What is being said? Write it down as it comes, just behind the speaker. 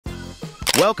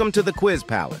Welcome to the Quiz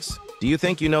Palace. Do you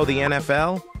think you know the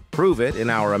NFL? Prove it in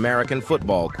our American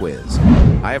football quiz.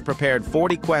 I have prepared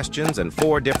 40 questions and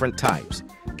 4 different types.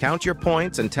 Count your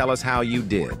points and tell us how you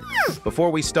did.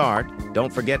 Before we start,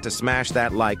 don't forget to smash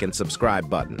that like and subscribe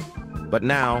button. But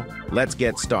now, let's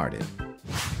get started.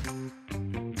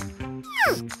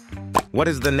 What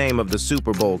is the name of the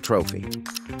Super Bowl trophy?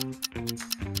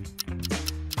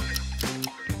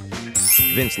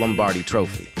 Vince Lombardi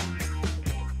Trophy.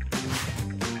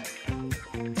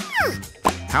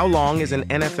 How long is an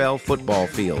NFL football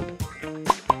field?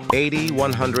 80,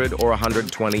 100, or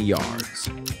 120 yards?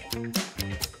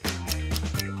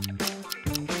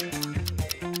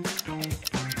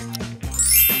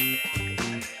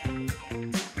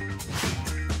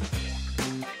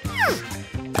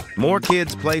 More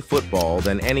kids play football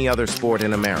than any other sport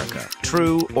in America.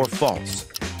 True or false?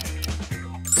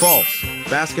 False.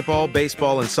 Basketball,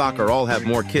 baseball, and soccer all have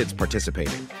more kids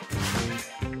participating.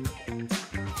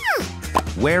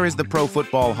 Where is the Pro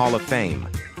Football Hall of Fame?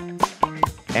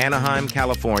 Anaheim,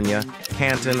 California,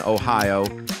 Canton, Ohio,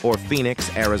 or Phoenix,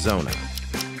 Arizona?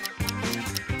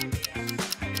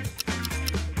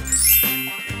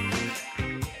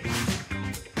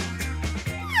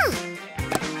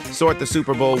 Sort the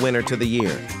Super Bowl winner to the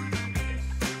year.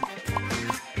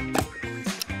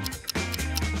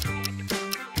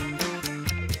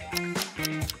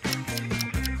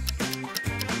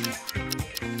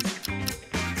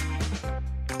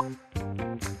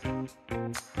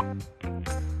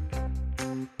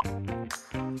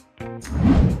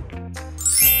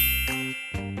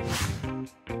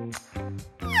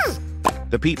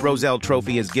 The Pete Rozelle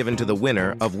Trophy is given to the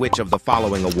winner of which of the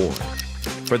following award?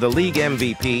 For the League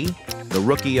MVP, the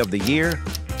Rookie of the Year,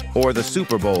 or the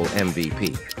Super Bowl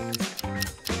MVP?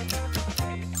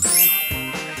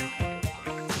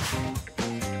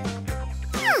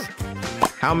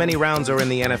 How many rounds are in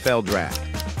the NFL Draft?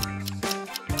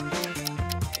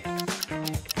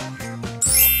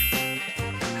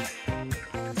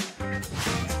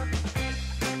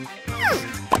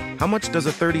 How much does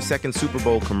a 30-second Super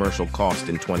Bowl commercial cost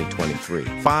in 2023?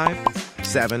 $5,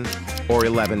 $7, or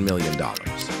 $11 million?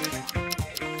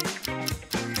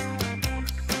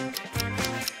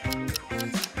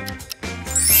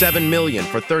 $7 million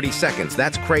for 30 seconds.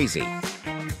 That's crazy.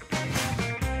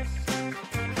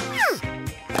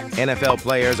 NFL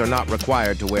players are not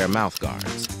required to wear mouth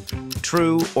guards.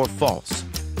 True or false?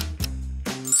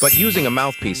 But using a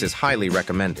mouthpiece is highly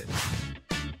recommended.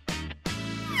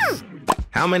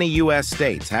 How many U.S.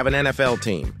 states have an NFL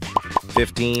team?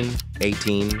 15,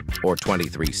 18, or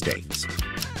 23 states?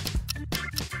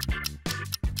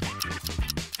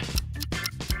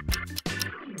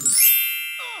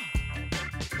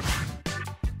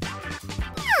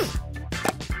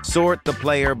 Sort the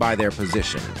player by their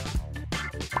position.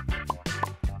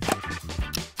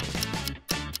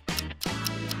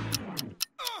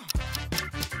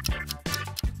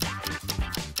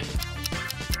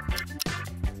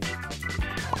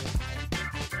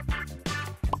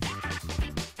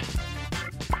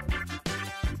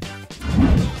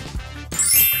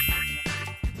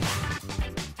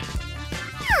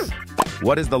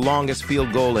 What is the longest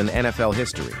field goal in NFL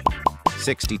history?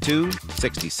 62,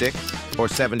 66, or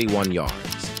 71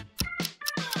 yards?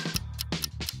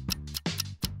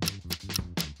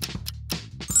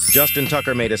 Justin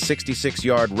Tucker made a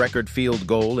 66-yard record field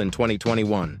goal in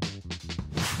 2021.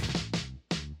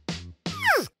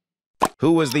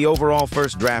 Who was the overall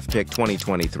first draft pick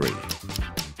 2023?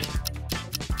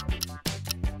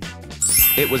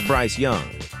 It was Bryce Young.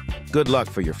 Good luck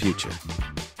for your future.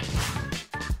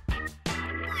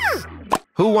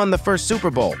 Who won the first Super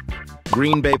Bowl?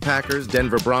 Green Bay Packers,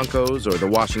 Denver Broncos, or the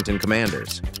Washington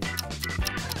Commanders?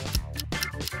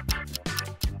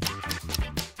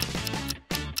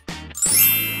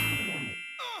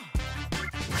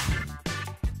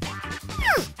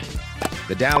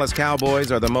 The Dallas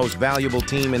Cowboys are the most valuable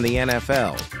team in the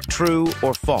NFL. True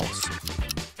or false?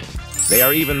 They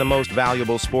are even the most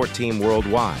valuable sport team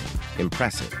worldwide.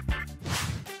 Impressive.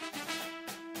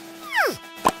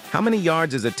 How many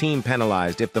yards is a team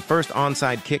penalized if the first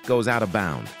onside kick goes out of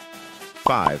bounds?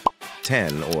 5,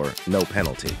 10, or no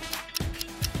penalty?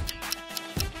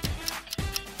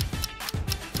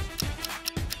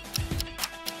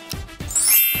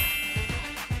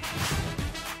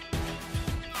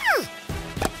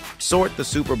 Sort the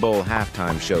Super Bowl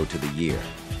halftime show to the year.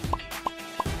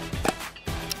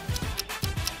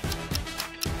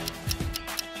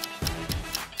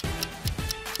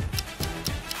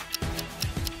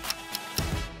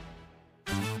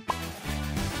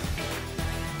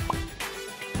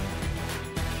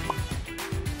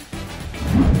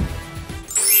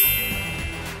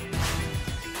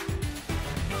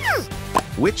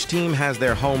 Which team has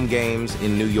their home games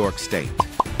in New York State?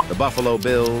 The Buffalo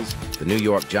Bills, the New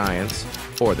York Giants,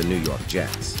 or the New York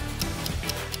Jets?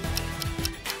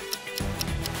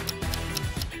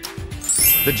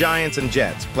 The Giants and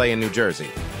Jets play in New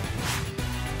Jersey.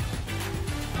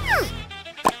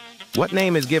 What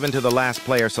name is given to the last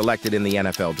player selected in the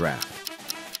NFL draft?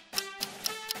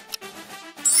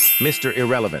 Mr.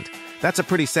 Irrelevant. That's a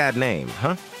pretty sad name,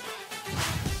 huh?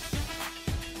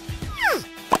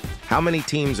 How many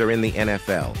teams are in the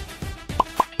NFL?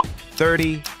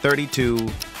 30, 32,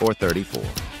 or 34?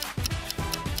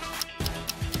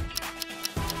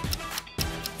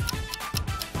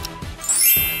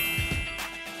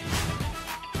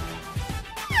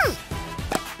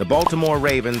 The Baltimore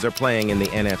Ravens are playing in the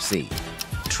NFC.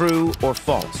 True or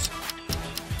false?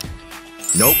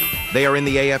 Nope, they are in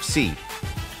the AFC.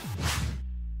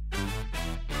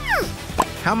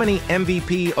 How many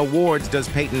MVP awards does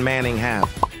Peyton Manning have?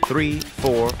 3,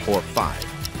 4, or 5?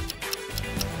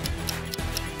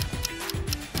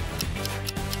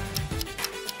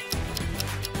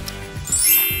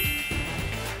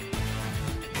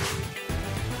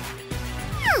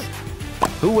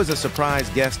 Who was a surprise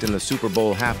guest in the Super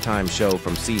Bowl halftime show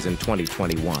from season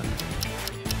 2021?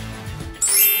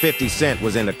 50 Cent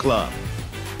was in the club.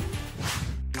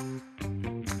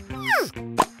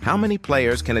 How many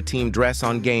players can a team dress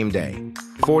on game day?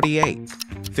 48,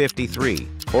 53,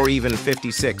 or even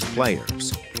 56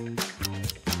 players?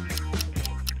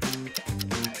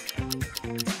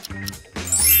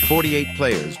 "48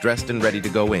 players dressed and ready to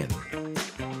go in."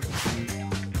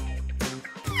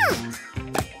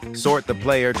 Sort the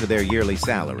player to their yearly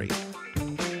salary.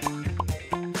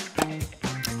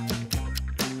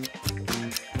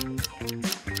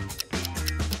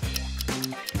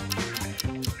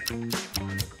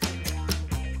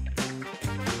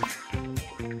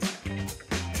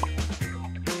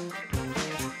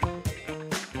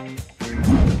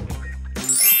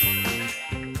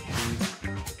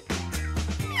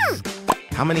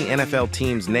 How many NFL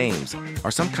teams' names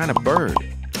are some kind of bird?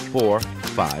 4,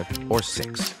 5, or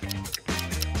 6?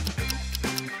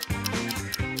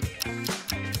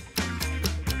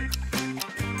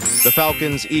 The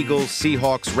Falcons, Eagles,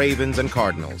 Seahawks, Ravens, and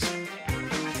Cardinals.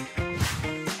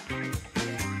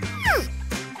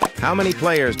 How many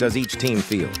players does each team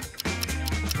field?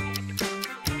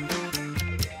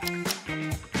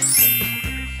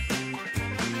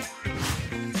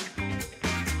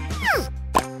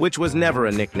 Which was never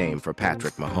a nickname for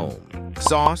Patrick Mahomes?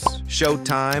 Sauce,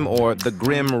 Showtime, or the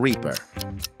Grim Reaper?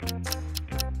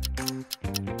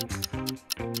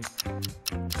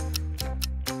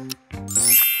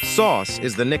 Sauce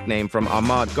is the nickname from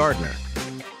Ahmad Gardner.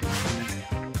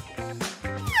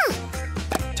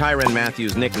 Tyrann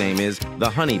Mathieu's nickname is the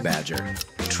Honey Badger.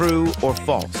 True or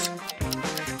false?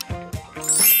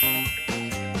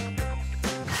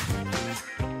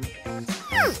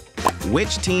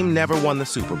 Which team never won the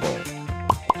Super Bowl?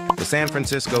 The San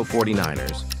Francisco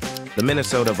 49ers, the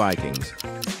Minnesota Vikings,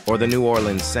 or the New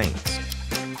Orleans Saints?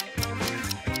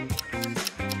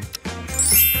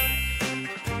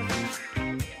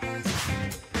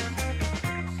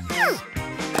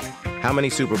 How many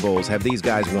Super Bowls have these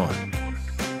guys won?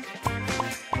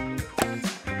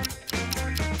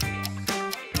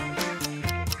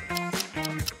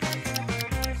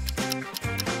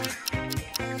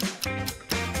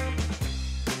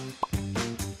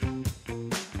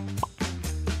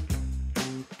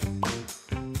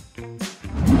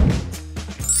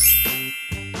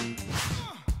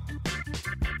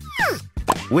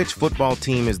 Which football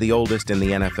team is the oldest in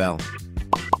the NFL?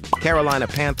 Carolina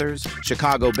Panthers,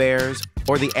 Chicago Bears,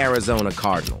 or the Arizona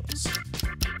Cardinals?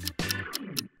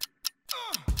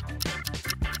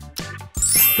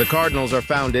 The Cardinals are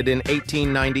founded in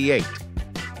 1898.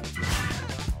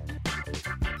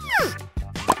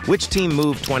 Which team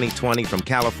moved 2020 from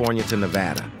California to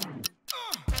Nevada?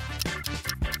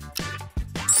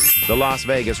 The Las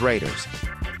Vegas Raiders.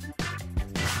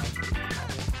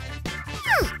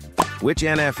 Which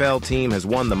NFL team has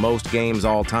won the most games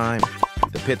all time?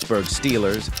 The Pittsburgh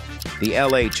Steelers, the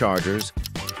LA Chargers,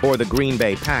 or the Green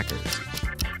Bay Packers?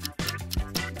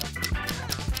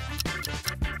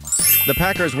 The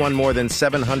Packers won more than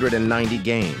 790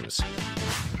 games.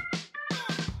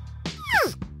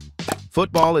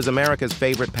 Football is America's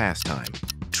favorite pastime.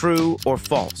 True or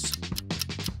false?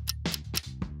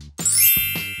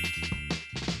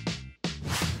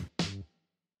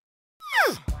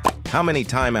 How many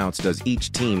timeouts does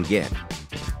each team get?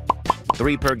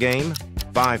 3 per game,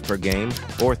 5 per game,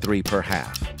 or 3 per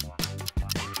half?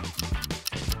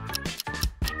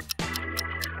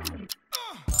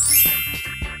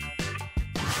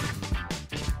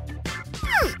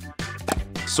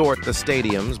 Sort the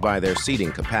stadiums by their seating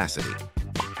capacity.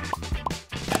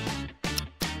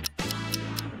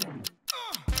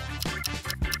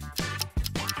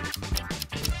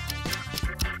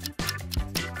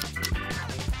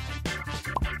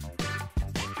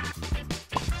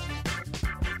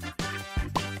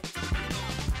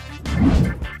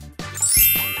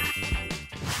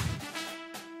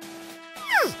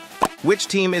 Which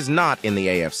team is not in the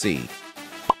AFC?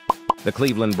 The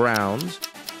Cleveland Browns,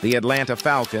 the Atlanta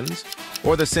Falcons,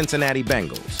 or the Cincinnati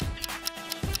Bengals?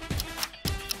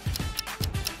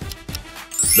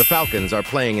 The Falcons are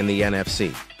playing in the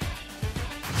NFC.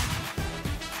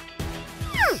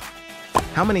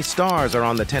 How many stars are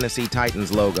on the Tennessee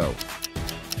Titans logo?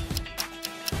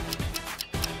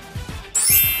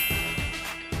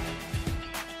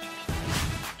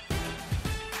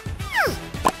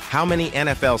 How many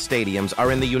NFL stadiums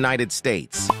are in the United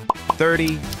States?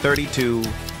 30, 32,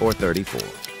 or 34?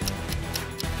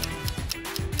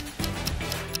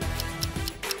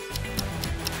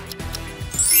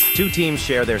 Two teams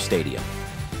share their stadium.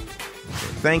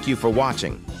 Thank you for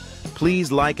watching.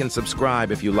 Please like and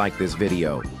subscribe if you like this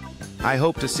video. I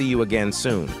hope to see you again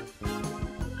soon.